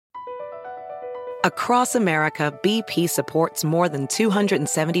Across America, BP supports more than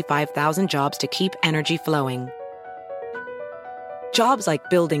 275,000 jobs to keep energy flowing. Jobs like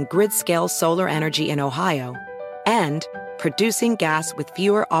building grid-scale solar energy in Ohio and producing gas with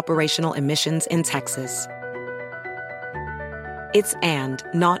fewer operational emissions in Texas. It's and,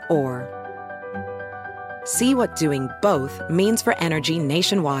 not or. See what doing both means for energy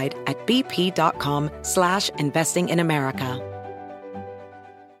nationwide at bp.com/investing in America.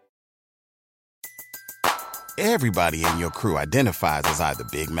 Everybody in your crew identifies as either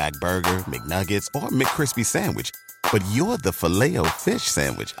Big Mac Burger, McNuggets, or McCrispy Sandwich. But you're the Filet-O-Fish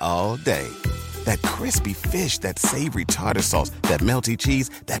Sandwich all day. That crispy fish, that savory tartar sauce, that melty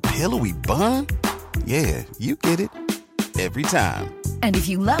cheese, that pillowy bun. Yeah, you get it. Every time. And if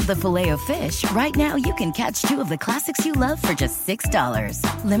you love the Filet-O-Fish, right now you can catch two of the classics you love for just $6.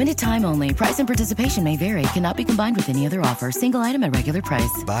 Limited time only. Price and participation may vary. Cannot be combined with any other offer. Single item at regular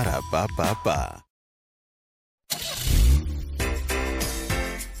price. Ba-da-ba-ba-ba.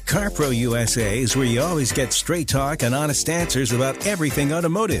 CarPro USA is where you always get straight talk and honest answers about everything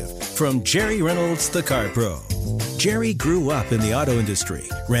automotive. From Jerry Reynolds, the Car Pro. Jerry grew up in the auto industry,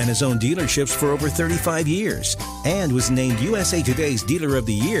 ran his own dealerships for over 35 years, and was named USA Today's Dealer of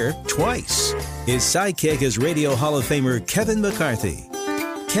the Year twice. His sidekick is Radio Hall of Famer Kevin McCarthy.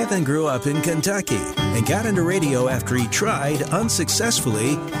 Kevin grew up in Kentucky and got into radio after he tried,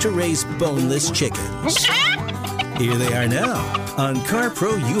 unsuccessfully, to raise boneless chickens. Here they are now on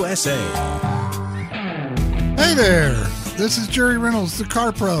CarPro USA. Hey there, this is Jerry Reynolds, the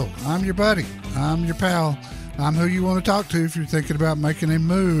Car Pro. I'm your buddy. I'm your pal. I'm who you want to talk to if you're thinking about making a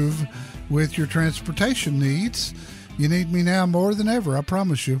move with your transportation needs. You need me now more than ever, I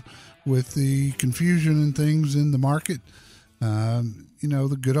promise you, with the confusion and things in the market. You know,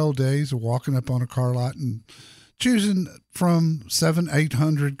 the good old days of walking up on a car lot and choosing from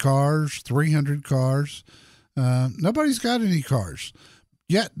 800 cars, 300 cars. Nobody's got any cars,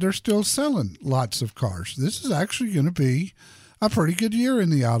 yet they're still selling lots of cars. This is actually going to be a pretty good year in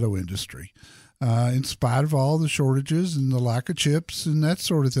the auto industry. In spite of all the shortages and the lack of chips and that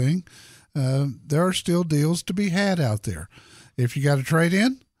sort of thing, there are still deals to be had out there. If you got a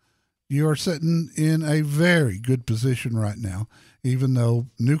trade-in, you are sitting in a very good position right now. Even though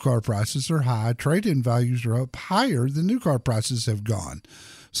new car prices are high, trade-in values are up higher than new car prices have gone.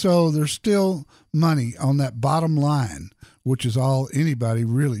 So there's still money on that bottom line, which is all anybody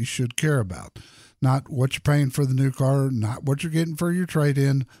really should care about. Not what you're paying for the new car, not what you're getting for your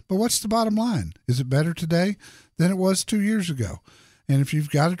trade-in, but what's the bottom line? Is it better today than it was 2 years ago? And if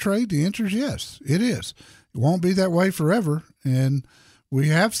you've got a trade, the answer is yes, it is. It won't be that way forever, and we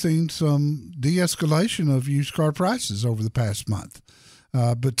have seen some de-escalation of used car prices over the past month,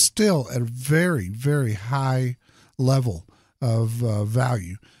 but still at a very, very high level of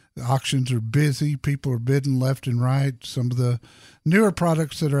value. The auctions are busy. People are bidding left and right. Some of the newer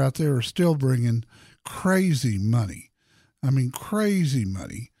products that are out there are still bringing crazy money. I mean, crazy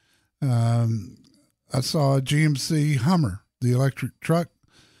money. I saw a GMC Hummer, the electric truck,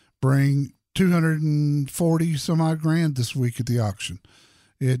 bring 240 some odd grand this week at the auction.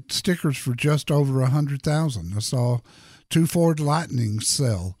 It stickers for just over 100,000. I saw 2 Ford Lightnings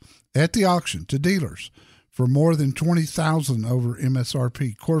sell at the auction to dealers for more than 20,000 over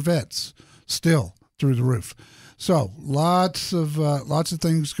MSRP. Corvettes still through the roof. So lots of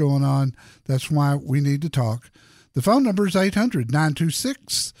things going on. That's why we need to talk. The phone number is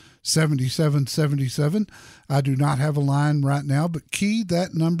 800-926-7777. I do not have a line right now, but key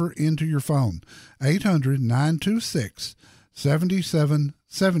that number into your phone.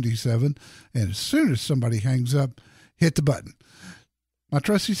 800-926-7777. And as soon as somebody hangs up, hit the button. My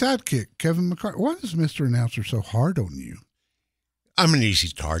trusty sidekick, Kevin McCarthy. Why is Mr. Announcer so hard on you? I'm an easy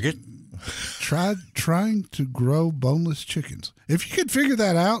target. Trying to grow boneless chickens. If you could figure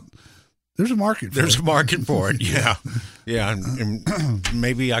that out, there's a market for it. There's a market for it, yeah. Yeah, and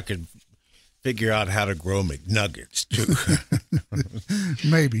maybe I could figure out how to grow McNuggets, too.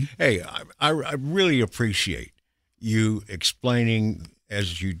 Maybe. Hey, I really appreciate you explaining,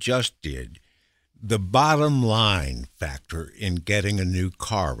 as you just did, the bottom line factor in getting a new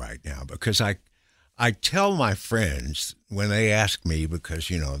car right now, because I tell my friends when they ask me,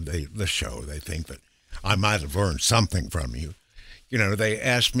 because, you know, they think that I might have learned something from you. You know, they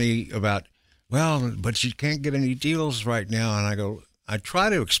ask me about, well, but you can't get any deals right now. And I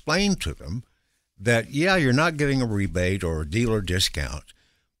try to explain to them that, yeah, you're not getting a rebate or a dealer discount,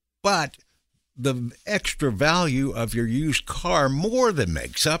 but the extra value of your used car more than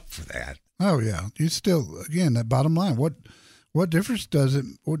makes up for that. Oh, yeah. You still, again, that bottom line, what difference does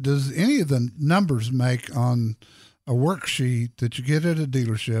any of the numbers make on a worksheet that you get at a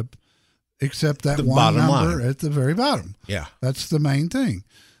dealership except that The one bottom number line. at the very bottom. Yeah. That's the main thing.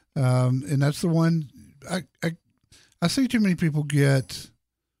 And that's the one I see too many people get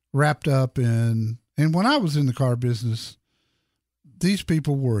wrapped up in. And when I was in the car business, these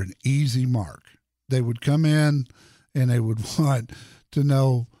people were an easy mark. They would come in and they would want to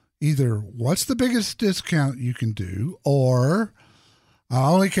know either what's the biggest discount you can do, or I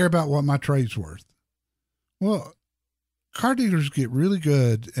only care about what my trade's worth. Well, car dealers get really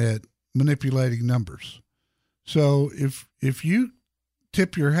good at manipulating numbers. So if you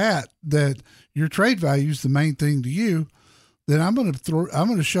tip your hat that your trade value is the main thing to you, then I'm going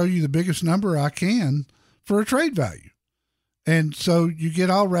to show you the biggest number I can for a trade value. And so you get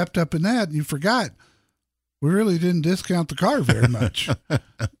all wrapped up in that and you forgot we really didn't discount the car very much.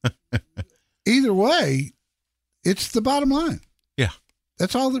 Either way, it's the bottom line. Yeah.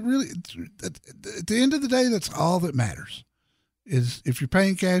 That's all that really, at the end of the day, that's all that matters. Is if you're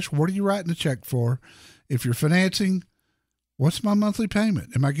paying cash, what are you writing a check for? If you're financing, what's my monthly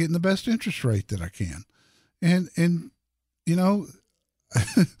payment? Am I getting the best interest rate that I can? And you know, I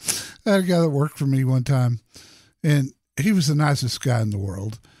had a guy that worked for me one time, and he was the nicest guy in the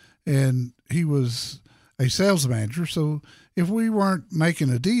world, and he was a sales manager. So if we weren't making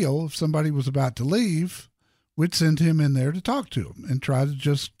a deal, if somebody was about to leave, we'd send him in there to talk to him and try to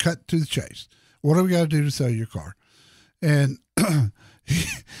just cut to the chase. What do we got to do to sell your car? And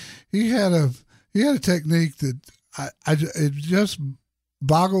he had a technique that it just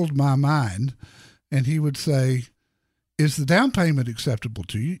boggled my mind. And he would say, is the down payment acceptable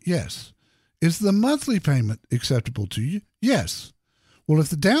to you? Yes. Is the monthly payment acceptable to you? Yes. Well, if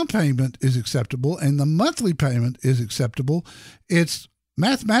the down payment is acceptable and the monthly payment is acceptable, it's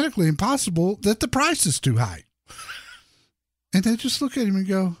mathematically impossible that the price is too high. And they just look at him and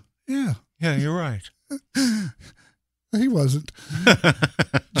go, yeah. Yeah, you're right. He wasn't.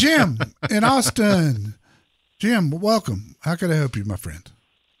 Jim in Austin. Jim, welcome. How can I help you, my friend?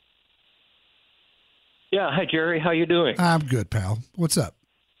 Yeah. Hi, Jerry. How you doing? I'm good, pal. What's up?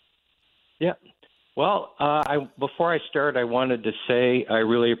 Yeah. Well, before I start, I wanted to say I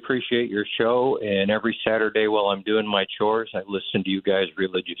really appreciate your show, and every Saturday while I'm doing my chores, I listen to you guys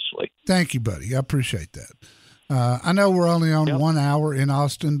religiously. Thank you, buddy. I appreciate that. I know we're only on 1 hour in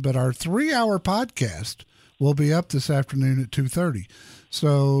Austin, but our 3-hour podcast will be up this afternoon at 2:30.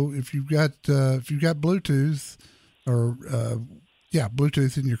 So if you've got Bluetooth or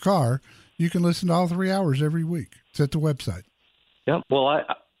Bluetooth in your car, you can listen to all 3 hours every week. It's at the website. Yep. Well,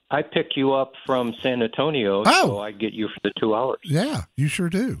 I pick you up from San Antonio, so I get you for the 2 hours. Yeah, you sure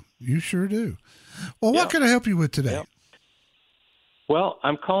do. You sure do. Well, what can I help you with today? Yep. Well,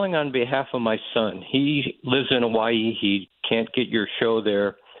 I'm calling on behalf of my son. He lives in Hawaii. He can't get your show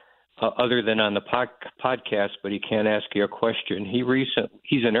there other than on the podcast, but he can't ask you a question.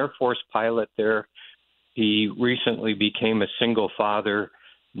 He's an Air Force pilot there. He recently became a single father,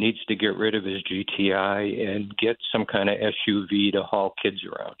 needs to get rid of his GTI and get some kind of SUV to haul kids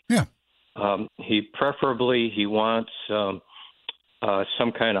around. Yeah. He wants some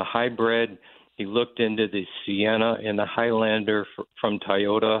kind of hybrid. He looked into the Sienna and the Highlander from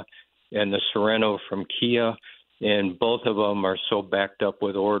Toyota and the Sorento from Kia, and both of them are so backed up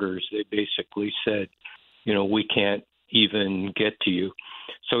with orders. They basically said, we can't even get to you.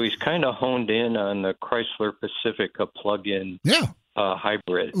 So he's kind of honed in on the Chrysler Pacifica plug-in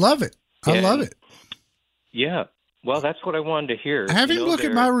hybrid. Love it. I love it. Yeah. Well, that's what I wanted to hear. Have him look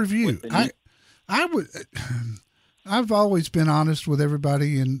at my review. I've always been honest with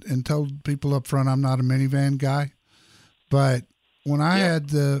everybody and told people up front I'm not a minivan guy. But when I had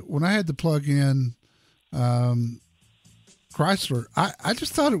the plug-in Chrysler, I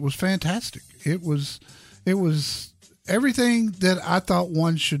just thought it was fantastic. It was everything that I thought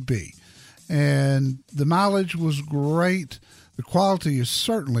one should be. And the mileage was great. The quality is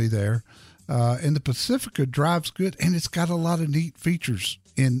certainly there. And the Pacifica drives good, and it's got a lot of neat features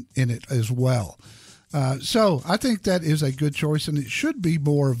in it as well. So I think that is a good choice, and it should be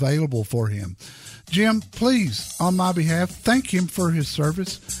more available for him. Jim, please, on my behalf, thank him for his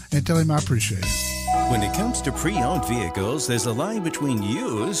service and tell him I appreciate it. When it comes to pre-owned vehicles, there's a line between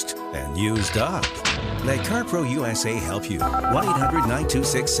used and used up. Let CarPro USA help you.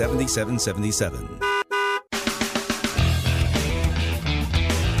 1-800-926-7777.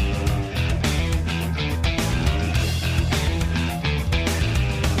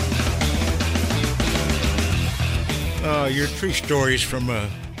 Your true stories from a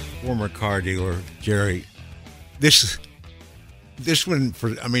former car dealer, Jerry. This one,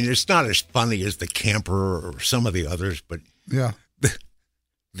 it's not as funny as the camper or some of the others, but yeah,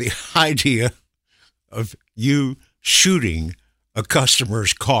 the idea of you shooting a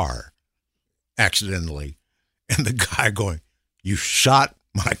customer's car accidentally, and the guy going, "You shot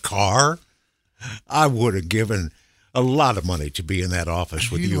my car?" I would have given a lot of money to be in that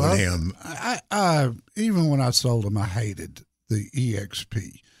office with you and him. I even when I sold him, I hated the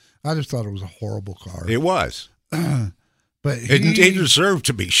EXP. I just thought it was a horrible car. It was. But he deserved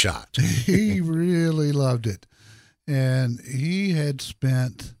to be shot. He really loved it. And he had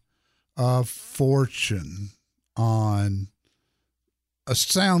spent a fortune on a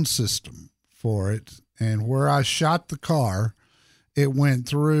sound system for it. And where I shot the car, it went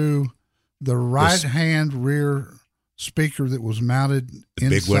through the right-hand rear speaker that was mounted inside.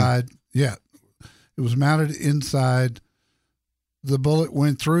 Big one? Yeah. It was mounted inside. The bullet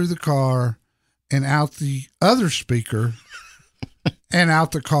went through the car and out the other speaker and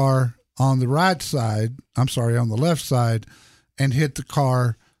out the car on the right side, on the left side, and hit the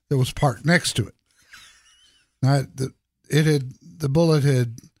car that was parked next to it. Now, the bullet it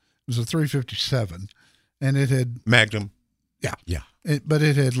was a .357, and it had... Magnum? Yeah. But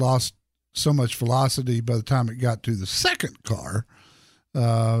it had lost so much velocity by the time it got to the second car,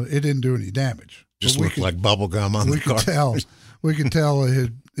 it didn't do any damage. Just looked like bubble gum on the car. We could tell it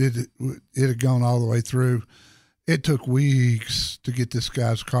had gone all the way through. It took weeks to get this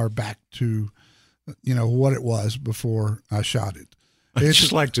guy's car back to, what it was before I shot it. I'd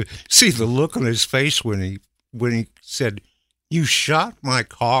just like to see the look on his face when he said, "You shot my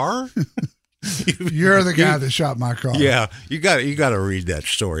car?" You're the guy that shot my car. Yeah, you got to read that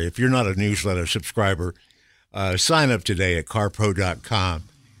story. If you're not a newsletter subscriber, sign up today at carpro.com.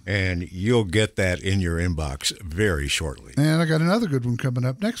 And you'll get that in your inbox very shortly. And I got another good one coming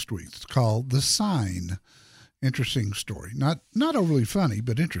up next week. It's called The Sign. Interesting story. Not overly funny,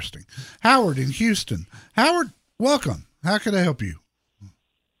 but interesting. Howard in Houston. Howard, welcome. How can I help you?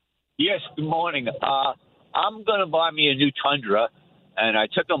 Yes, good morning. I'm going to buy me a new Tundra, and I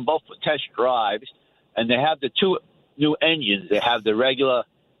took them both for test drives, and they have the two new engines. They have the regular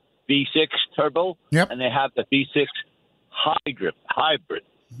V6 turbo, and they have the V6 hybrid.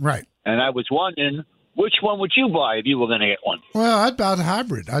 Right. And I was wondering, which one would you buy if you were going to get one? Well, I'd buy the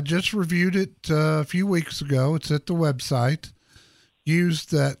hybrid. I just reviewed it a few weeks ago. It's at the website. Use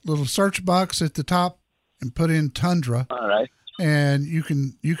that little search box at the top and put in Tundra. All right. And you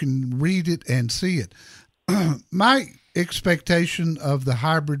can read it and see it. My expectation of the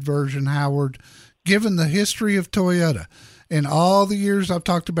hybrid version, Howard, given the history of Toyota and all the years I've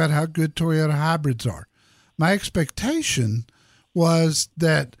talked about how good Toyota hybrids are, my expectation was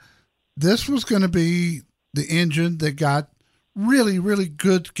that this was going to be the engine that got really, really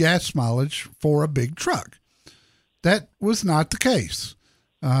good gas mileage for a big truck. That was not the case.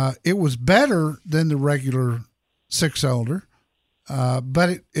 It was better than the regular six-cylinder,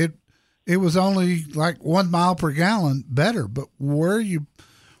 but it was only like 1 mile per gallon better. But where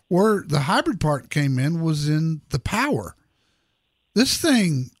the hybrid part came in was in the power. This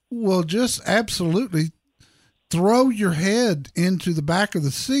thing will just absolutely throw your head into the back of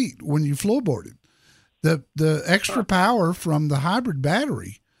the seat when you floorboard it. The extra power from the hybrid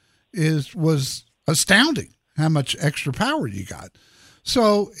battery was astounding how much extra power you got.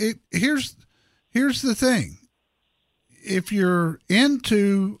 So here's the thing. If you're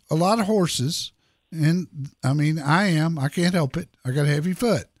into a lot of horses, and I mean I can't help it. I got a heavy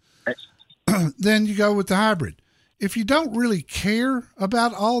foot. Then you go with the hybrid. If you don't really care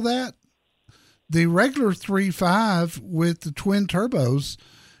about all that, the regular 3.5 with the twin turbos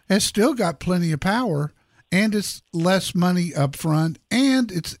has still got plenty of power, and it's less money up front,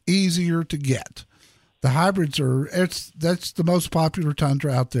 and it's easier to get. The hybrids that's the most popular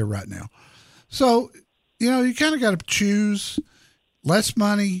Tundra out there right now. So, you kind of got to choose less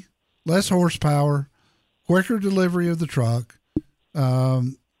money, less horsepower, quicker delivery of the truck, or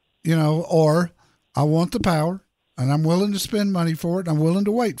I want the power, and I'm willing to spend money for it, and I'm willing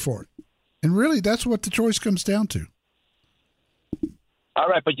to wait for it. And really, that's what the choice comes down to. All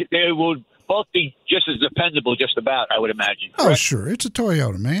right, but they will both be just as dependable, just about, I would imagine. Correct? Oh, sure. It's a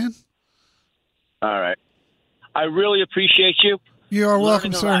Toyota, man. All right. I really appreciate you. You are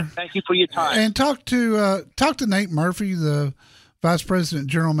welcome, sir. Thank you for your time. And talk to Nate Murphy, the Vice President and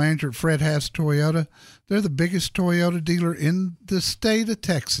General Manager at Fred Haas Toyota. They're the biggest Toyota dealer in the state of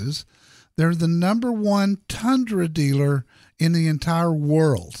Texas. They're the number one Tundra dealer in the entire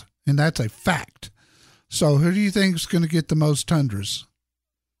world. And that's a fact. So who do you think is going to get the most Tundras?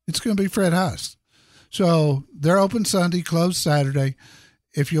 It's going to be Fred Haas. So they're open Sunday, closed Saturday.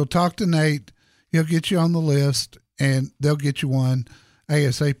 If you'll talk to Nate, he'll get you on the list, and they'll get you one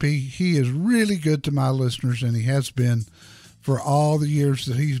ASAP. He is really good to my listeners, and he has been for all the years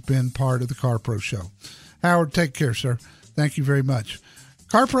that he's been part of the Car Pro Show. Howard, take care, sir. Thank you very much.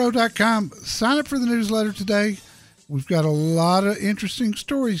 CarPro.com. Sign up for the newsletter today. We've got a lot of interesting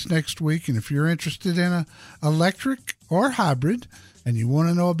stories next week. And if you're interested in an electric or hybrid and you want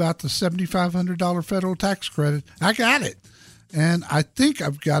to know about the $7,500 federal tax credit, I got it. And I think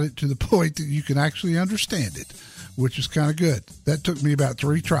I've got it to the point that you can actually understand it, which is kind of good. That took me about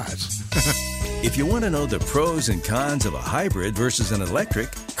 3 tries. If you want to know the pros and cons of a hybrid versus an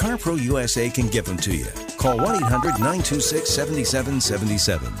electric, CarPro USA can give them to you. Call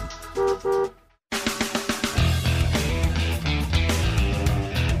 1-800-926-7777.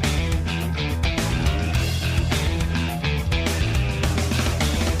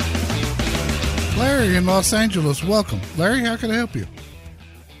 Larry in Los Angeles, welcome. Larry, how can I help you?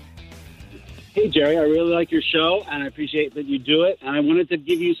 Hey, Jerry, I really like your show, and I appreciate that you do it. And I wanted to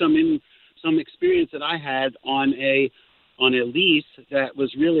give you some experience that I had on a lease that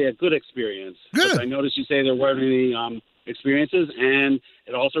was really a good experience. Good. I noticed you say there weren't any experiences, and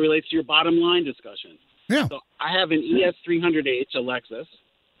it also relates to your bottom line discussion. Yeah. So I have an ES300H, a Lexus,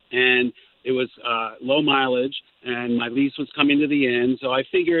 and it was low mileage, and my lease was coming to the end. So I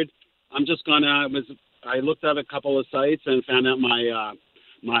figured I'm just gonna. I looked at a couple of sites and found out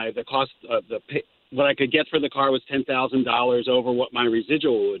the cost of what I could get for the car was $10,000 over what my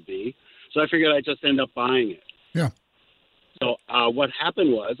residual would be. So I figured I'd just end up buying it. Yeah. So what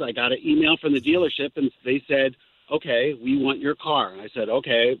happened was I got an email from the dealership, and they said, okay, we want your car. And I said,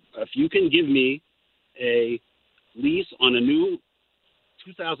 okay, if you can give me a lease on a new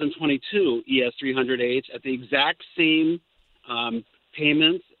 2022 ES300H at the exact same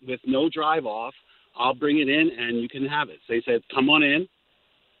payments with no drive off, I'll bring it in and you can have it. So they said, come on in.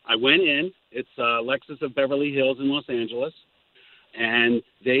 I went in. It's Lexus of Beverly Hills in Los Angeles. And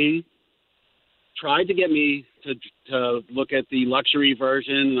they tried to get me to look at the luxury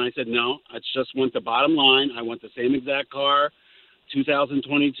version. And I said, no, I just want the bottom line. I want the same exact car,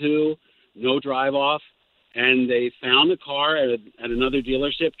 2022, no drive off. And they found the car at another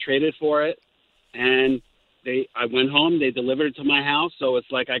dealership, traded for it. And I went home, they delivered it to my house, so it's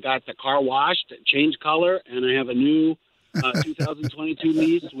like I got the car washed, changed color, and I have a new 2022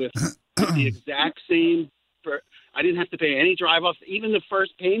 lease with the exact same. I didn't have to pay any drive-off. Even the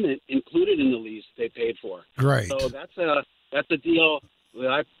first payment included in the lease, they paid for. Great. So that's a deal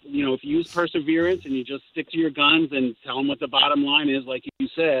that if you use perseverance and you just stick to your guns and tell them what the bottom line is, like you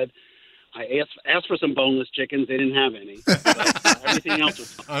said. I asked for some boneless chickens. They didn't have any. But everything else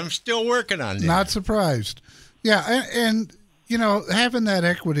was fine. I'm still working on that. Not surprised. Yeah, and having that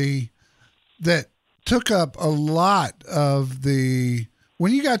equity that took up a lot of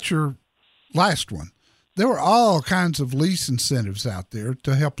when you got your last one, there were all kinds of lease incentives out there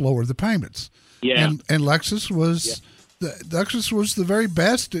to help lower the payments. Yeah. And Lexus was Lexus was the very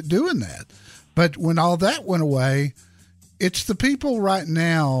best at doing that. But when all that went away, it's the people right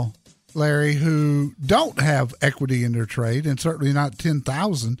now, Larry, who don't have equity in their trade, and certainly not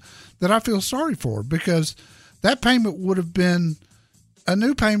 $10,000, that I feel sorry for, because that payment would have been a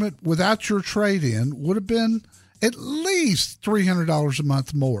new payment without your trade in would have been at least $300 a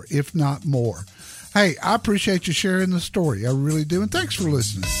month more, if not more. Hey, I appreciate you sharing the story. I really do. And thanks for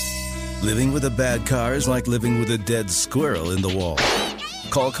listening. Living with a bad car is like living with a dead squirrel in the wall.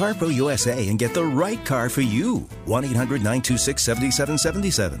 Call CarPro USA and get the right car for you.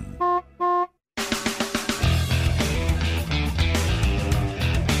 1-800-926-7777.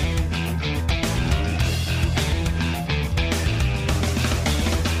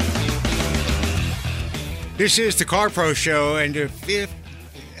 This is the CarPro Show, and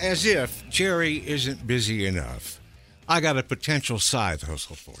as if Jerry isn't busy enough, I got a potential side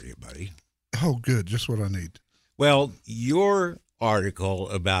hustle for you, buddy. Oh, good. Just what I need. Well, your article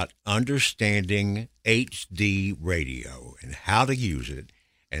about understanding HD radio and how to use it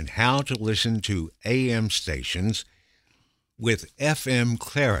and how to listen to AM stations with FM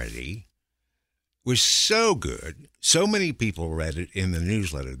clarity was so good. So many people read it in the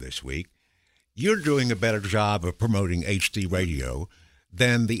newsletter this week. You're doing a better job of promoting HD radio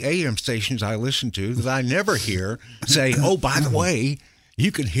than the AM stations I listen to that I never hear say, oh, by the way,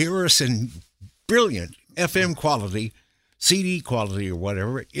 you can hear us in brilliant FM quality, CD quality or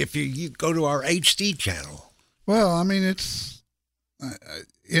whatever if you go to our HD channel. Well, I mean, it's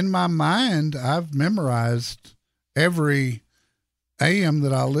in my mind, I've memorized every AM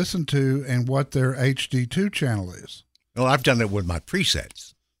that I listen to and what their HD2 channel is. Well, I've done it with my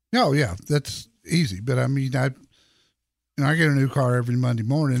presets. Oh, yeah, that's easy. But I mean, I get a new car every Monday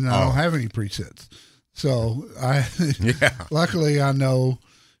morning and I don't have any presets. So luckily I know,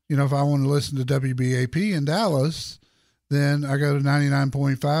 if I want to listen to WBAP in Dallas, then I go to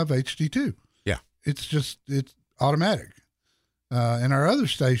 99.5 HD2. Yeah. It's automatic. And our other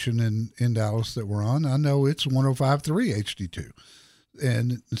station in Dallas that we're on, I know it's 105.3 HD2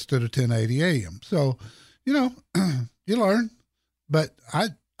 and instead of 1080 AM. So, you know, you learn, but I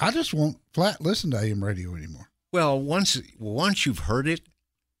just won't flat listen to AM radio anymore. Well, once you've heard it,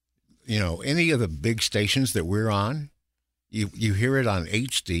 you know, any of the big stations that we're on, you hear it on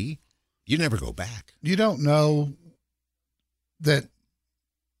HD, you never go back. You don't know that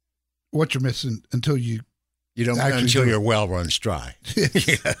what you're missing until you don't until your well runs dry.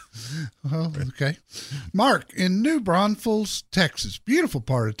 Yeah. Well, okay. Mark in New Braunfels, Texas, beautiful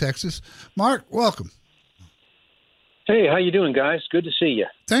part of Texas. Mark, welcome. Hey, how you doing, guys? Good to see you.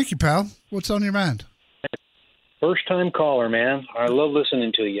 Thank you, pal. What's on your mind? First-time caller, man. I love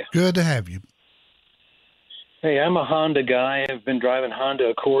listening to you. Good to have you. Hey, I'm a Honda guy. I've been driving Honda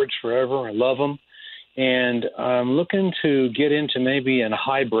Accords forever. I love them. And I'm looking to get into maybe a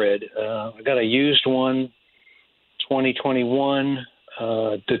hybrid. I got a used one, 2021,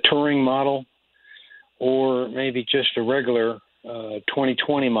 the touring model, or maybe just a regular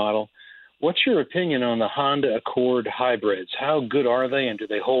 2020 model. What's your opinion on the Honda Accord hybrids? How good are they, and do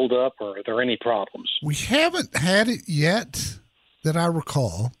they hold up, or are there any problems? We haven't had it yet that I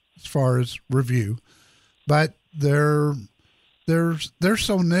recall as far as review, but they're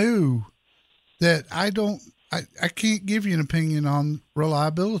so new that I can't give you an opinion on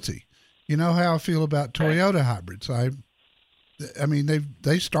reliability. You know how I feel about Toyota hybrids. I mean,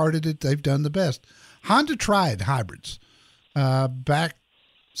 they started it. They've done the best. Honda tried hybrids back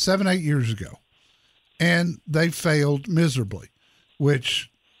 7-8 years ago, and they failed miserably,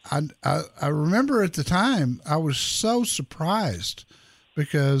 which I remember at the time I was so surprised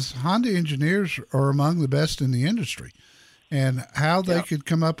because Honda engineers are among the best in the industry, and how they could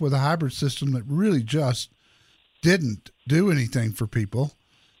come up with a hybrid system that really just didn't do anything for people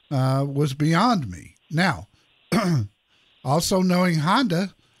was beyond me. Now, also knowing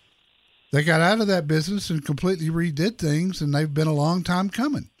Honda, they got out of that business and completely redid things, and they've been a long time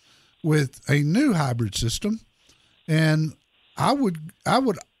coming with a new hybrid system. And I would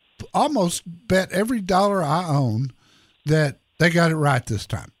almost bet every dollar I own that they got it right this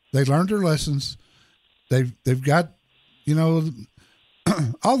time. They learned their lessons. They've got, you know,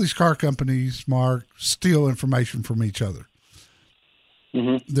 all these car companies, Mark, steal information from each other.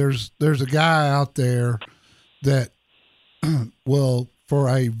 Mm-hmm. There's a guy out there that will, for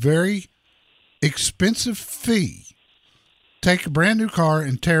a very expensive fee, take a brand new car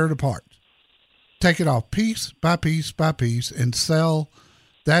and tear it apart, take it off piece by piece by piece, and sell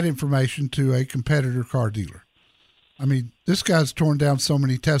that information to a competitor car dealer. I mean, this guy's torn down so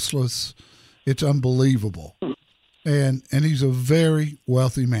many Teslas, it's unbelievable. And he's a very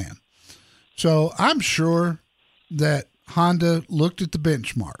wealthy man. So I'm sure that Honda looked at the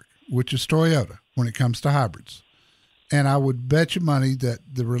benchmark, which is Toyota, when it comes to hybrids. And I would bet you money that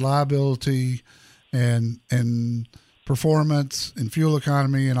the reliability and performance and fuel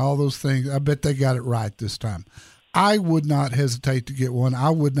economy and all those things, I bet they got it right this time. I would not hesitate to get one. I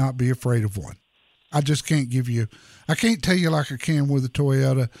would not be afraid of one. I just can't I can't tell you like I can with a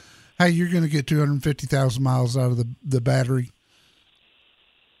Toyota, hey, you're going to get 250,000 miles out of the battery.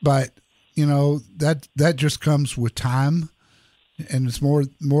 But, you know, that just comes with time. And it's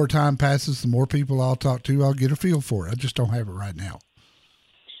more time passes, the more people I'll talk to, I'll get a feel for it. I just don't have it right now.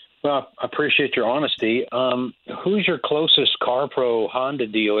 Well, I appreciate your honesty. Who's your closest CarPro Honda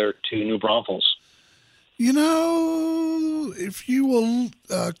dealer to New Braunfels? You know, if you will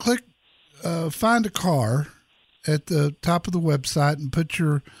click find a car at the top of the website and put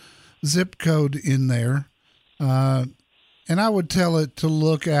your zip code in there, and I would tell it to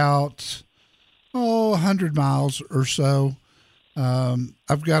look out, 100 miles or so.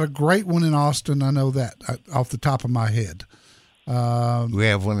 I've got a great one in Austin. I know that off the top of my head. We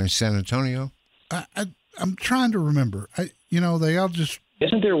have one in San Antonio. I'm trying to remember. They all just.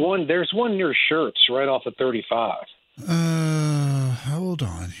 Isn't there one? There's one near Schertz, right off of 35. Hold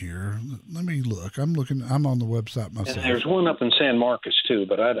on here. Let me look. I'm looking. I'm on the website myself. And there's one up in San Marcos too,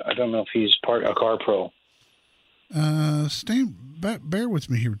 but I don't know if he's part of CarPro. Bear with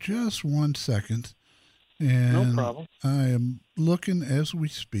me here just 1 second. And no problem. I am looking as we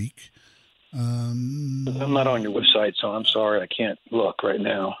speak. I'm not on your website, so I'm sorry I can't look right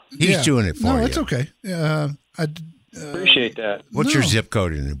now. He's doing it for you. No, it's okay. I appreciate that. What's your zip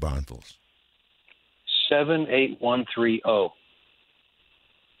code in New Braunfels? 78130.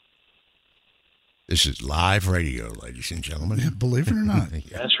 This is live radio, ladies and gentlemen. Yeah, believe it or not.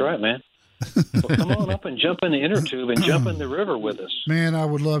 That's right, man. Well, come on up and jump in the inner tube and jump in the river with us. Man, I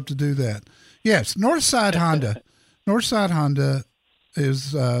would love to do that. Yes, Northside Honda. Northside Honda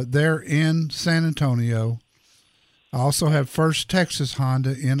is there in San Antonio. I also have First Texas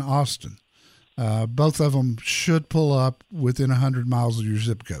Honda in Austin. Both of them should pull up within 100 miles of your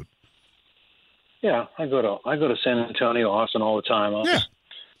zip code. Yeah, I go to San Antonio, Austin all the time. Yeah.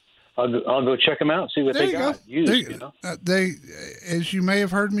 I'll go check them out, see what There they you got. go. Used, They, as you may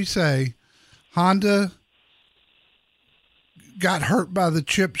have heard me say, Honda got hurt by the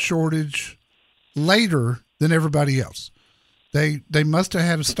chip shortage later than everybody else. They must have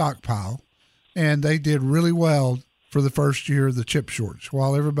had a stockpile, and they did really well for the first year of the chip shortage,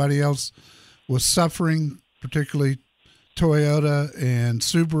 while everybody else was suffering, particularly Toyota and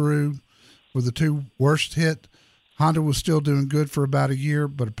Subaru were the two worst hit. Honda was still doing good for about a year,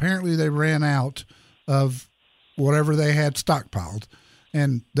 but apparently they ran out of whatever they had stockpiled,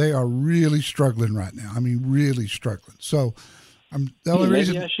 and they are really struggling right now. I mean, really struggling. So the only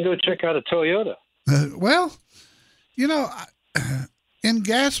reason I should go check out a Toyota. Well, in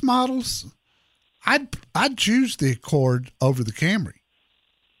gas models, I'd choose the Accord over the Camry.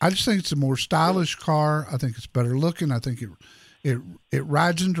 I just think it's a more stylish car. I think it's better looking. I think it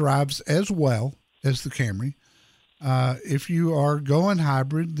rides and drives as well as the Camry. If you are going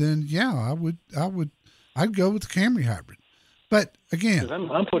hybrid, then yeah, I'd go with the Camry hybrid. But again,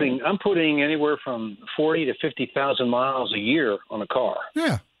 I'm putting anywhere from 40 to 50,000 miles a year on a car.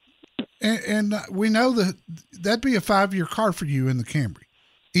 Yeah, and we know that'd be a 5-year car for you in the Camry,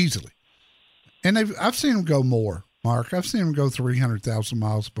 easily. And I've seen them go more, Mark. I've seen them go 300,000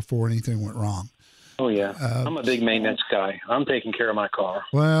 miles before anything went wrong. Oh yeah, I'm a big maintenance guy. I'm taking care of my car.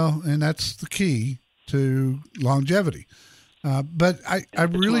 Well, and that's the key to longevity. But I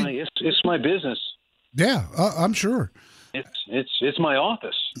really, it's my business. Yeah, I'm sure. It's my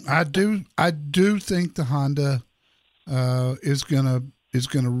office. I do think the Honda is gonna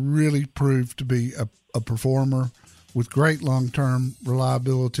really prove to be a performer with great long-term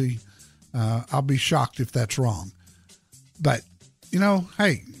reliability. I'll be shocked if that's wrong. But,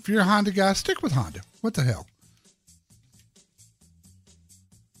 hey, if you're a Honda guy, stick with Honda. What the hell?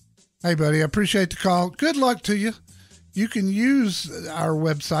 Hey, buddy, I appreciate the call. Good luck to you. You can use our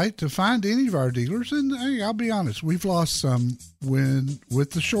website to find any of our dealers. And, hey, I'll be honest, we've lost some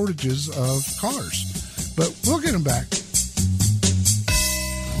with the shortages of cars. But we'll get them back.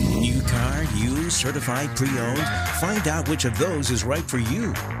 New car, used, certified, pre-owned? Find out which of those is right for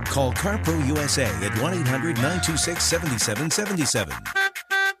you. Call CarPro USA at 1-800-926-7777.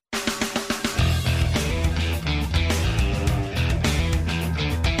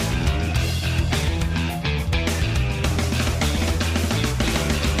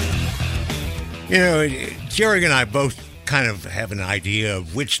 Jerry and I both kind of have an idea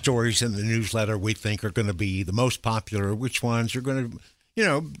of which stories in the newsletter we think are going to be the most popular, which ones are going to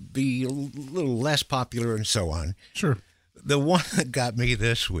be a little less popular and so on. Sure. The one that got me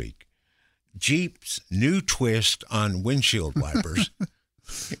this week, Jeep's new twist on windshield wipers,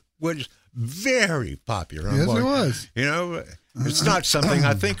 was very popular. Yes, it was. It's not something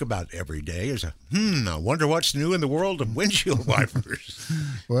I think about every day. It's I wonder what's new in the world of windshield wipers.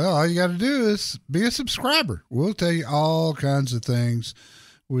 Well, all you got to do is be a subscriber. We'll tell you all kinds of things.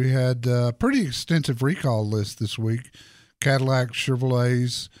 We had a pretty extensive recall list this week. Cadillac,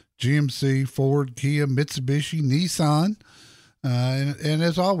 Chevrolets, GMC, Ford, Kia, Mitsubishi, Nissan. And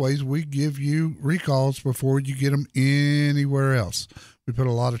as always, we give you recalls before you get them anywhere else. We put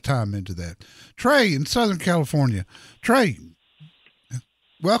a lot of time into that. Trey in Southern California. Trey,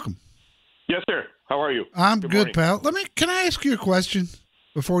 welcome. Yes, sir. How are you? I'm good, pal. Can I ask you a question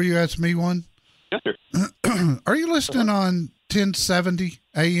before you ask me one? Yes, sir. Are you listening on 1070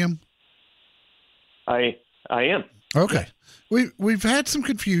 AM? I am. Okay. We've had some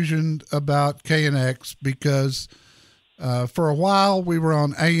confusion about KNX because for a while we were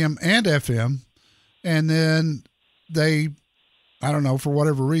on AM and FM, and then I don't know, for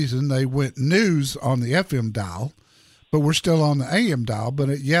whatever reason, they went news on the FM dial, but we're still on the AM dial,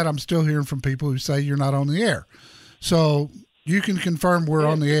 but yet I'm still hearing from people who say you're not on the air. So you can confirm we're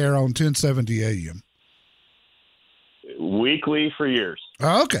on the air on 1070 AM. Weekly for years.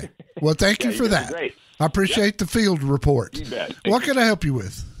 Oh, okay. Well, thank you for that. Great. I appreciate the field report. You bet. What can I help you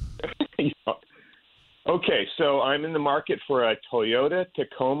with? Okay, so I'm in the market for a Toyota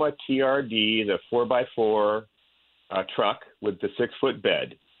Tacoma TRD, the 4x4 truck with the 6-foot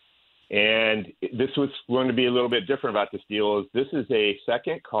bed. And this was going to be a little bit different about this deal. This is a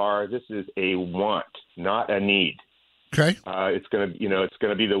second car. This is a want, not a need. Okay. It's going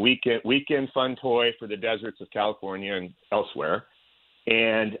to be the weekend fun toy for the deserts of California and elsewhere.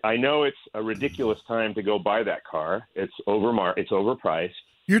 And I know it's a ridiculous time to go buy that car. It's overpriced.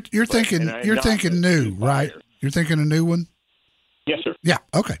 You're thinking new, right? You're thinking a new one? Yes, sir. Yeah.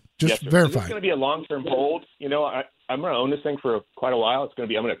 Okay. Just Yes, sir. verify. It's going to be a long-term hold. I'm going to own this thing for quite a while. I'm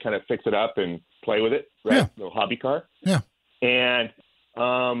going to kind of fix it up and play with it, right? Yeah. Little hobby car. Yeah. And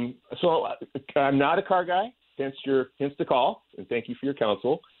so I'm not a car guy, hence the call, and thank you for your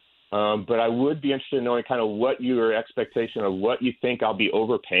counsel. But I would be interested in knowing kind of what your expectation of what you think I'll be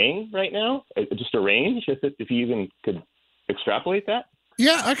overpaying right now, just a range, if you even could extrapolate that.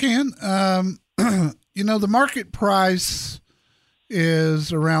 Yeah, I can. The market price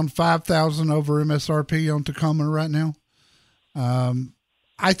is around $5,000 over MSRP on Tacoma right now.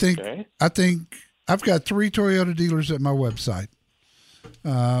 I think I've got 3 Toyota dealers at my website.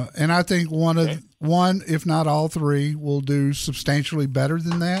 And I think one, if not all 3, will do substantially better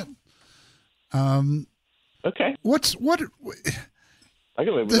than that. Okay. I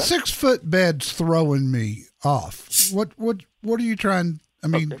can live with the 6-foot bed's throwing me off. What are you trying?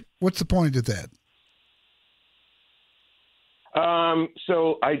 What's the point of that?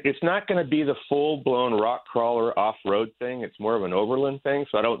 So it's not going to be the full-blown rock crawler off-road thing. It's more of an overland thing,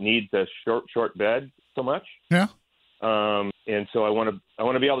 so I don't need the short bed so much. Yeah. And so I want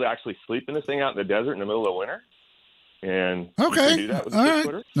to be able to actually sleep in this thing out in the desert in the middle of winter. And okay, do that with all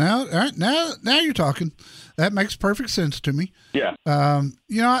right. Now you're talking. That makes perfect sense to me. Yeah. I'm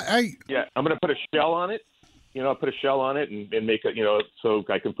going to put a shell on it. Put a shell on it and make it, so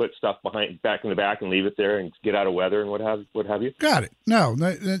I can put stuff back in the back and leave it there and get out of weather and what have you. Got it. No,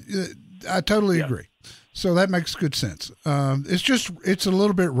 I totally agree. So that makes good sense. It's a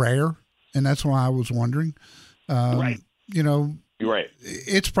little bit rare, and that's why I was wondering. Right. You're right.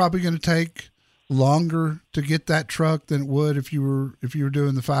 It's probably going to take longer to get that truck than it would if you were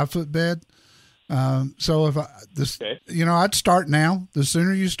doing the 5-foot bed. So I'd start now. The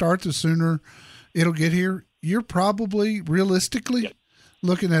sooner you start, the sooner it'll get here. You're probably realistically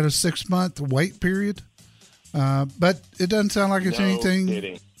looking at a 6-month wait period. But it doesn't sound like it's anything.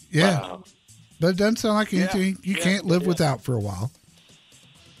 Kidding. Yeah. Wow. But it doesn't sound like anything you can't live without for a while.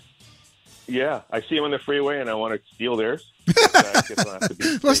 Yeah, I see them on the freeway, and I want to steal theirs.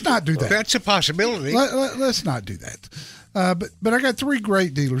 Let's not do that. That's a possibility. Let's not do that. But I got 3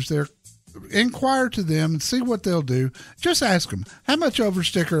 great dealers there. Inquire to them and see what they'll do. Just ask them, how much over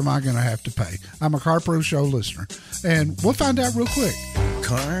sticker am I going to have to pay? I'm a Car Pro Show listener, and we'll find out real quick.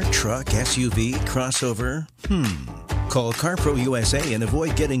 Car, truck, SUV, crossover? Call CarPro USA and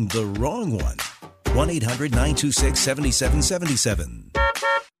avoid getting the wrong one. 1-800-926-7777.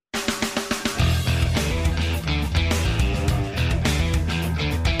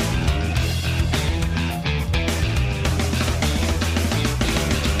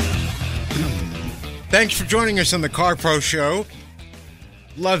 Thanks for joining us on the Car Pro Show.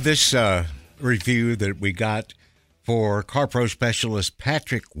 Love this review that we got for Car Pro specialist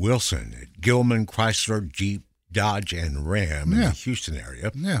Patrick Wilson at Gilman Chrysler Jeep Dodge and Ram in the Houston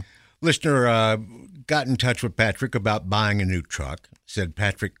area. Yeah. Listener got in touch with Patrick about buying a new truck. Said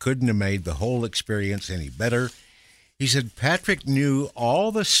Patrick couldn't have made the whole experience any better. He said Patrick knew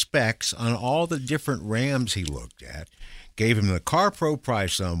all the specs on all the different Rams he looked at, gave him the Car Pro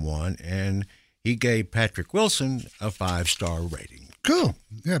price on one, and he gave Patrick Wilson a 5-star rating. Cool.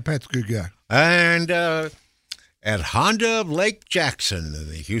 Yeah, Pat's a good guy. And at Honda of Lake Jackson in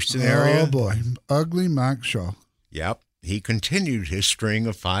the Houston area. Oh, boy. Ugly Mike Shaw. Yep. He continued his string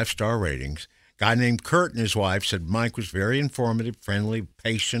of 5-star ratings. A guy named Kurt and his wife said Mike was very informative, friendly,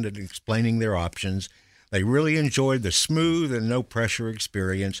 patient at explaining their options. They really enjoyed the smooth and no-pressure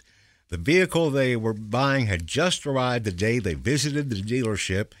experience. The vehicle they were buying had just arrived the day they visited the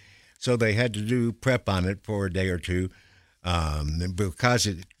dealership, so they had to do prep on it for a day or two. Because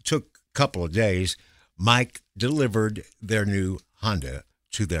it took a couple of days, Mike delivered their new Honda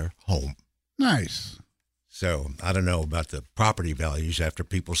to their home. Nice. So I don't know about the property values after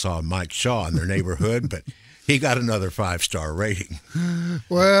people saw Mike Shaw in their neighborhood, but he got another 5-star rating.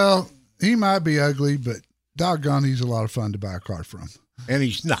 Well, he might be ugly, but doggone, he's a lot of fun to buy a car from. And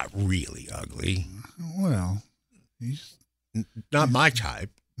he's not really ugly. Well, he's not my type.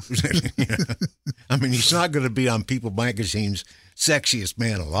 I mean, he's not going to be on People Magazine's Sexiest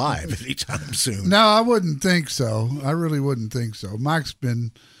Man Alive anytime soon. No, I wouldn't think so. I really wouldn't think so. Mike's been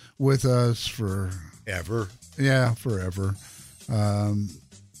with us forever. Yeah, forever.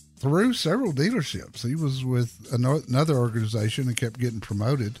 Through several dealerships. He was with another organization and kept getting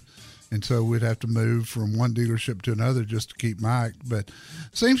promoted. And so we'd have to move from one dealership to another just to keep Mike. But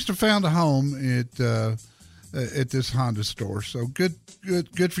seems to have found a home at this Honda store. So good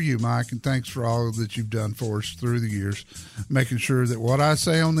for you, Mike, and thanks for all that you've done for us through the years, making sure that what I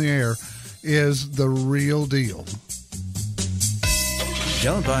say on the air is the real deal.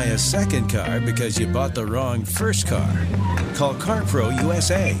 Don't buy a second car because you bought the wrong first car. Call CarPro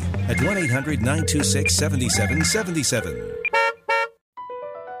USA at 1-800-926-7777.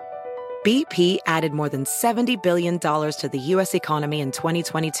 BP added more than $70 billion to the U.S. economy in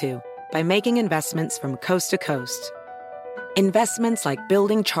 2022 by making investments from coast to coast. Investments like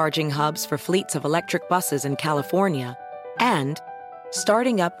building charging hubs for fleets of electric buses in California and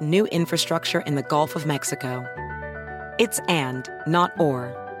starting up new infrastructure in the Gulf of Mexico. It's and, not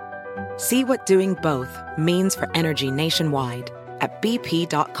or. See what doing both means for energy nationwide at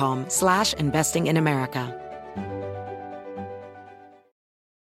bp.com/investing in America.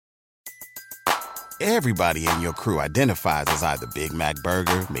 Everybody in your crew identifies as either Big Mac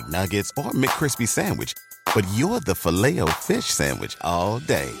Burger, McNuggets, or McCrispy Sandwich. But you're the Filet-O-Fish Sandwich all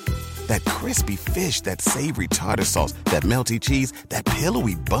day. That crispy fish, that savory tartar sauce, that melty cheese, that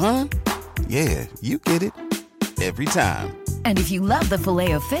pillowy bun. Yeah, you get it. Every time. And if you love the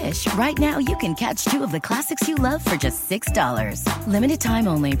Filet-O-Fish, right now you can catch two of the classics you love for just $6. Limited time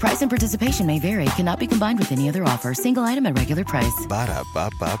only. Price and participation may vary. Cannot be combined with any other offer. Single item at regular price.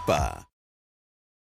 Ba-da-ba-ba-ba.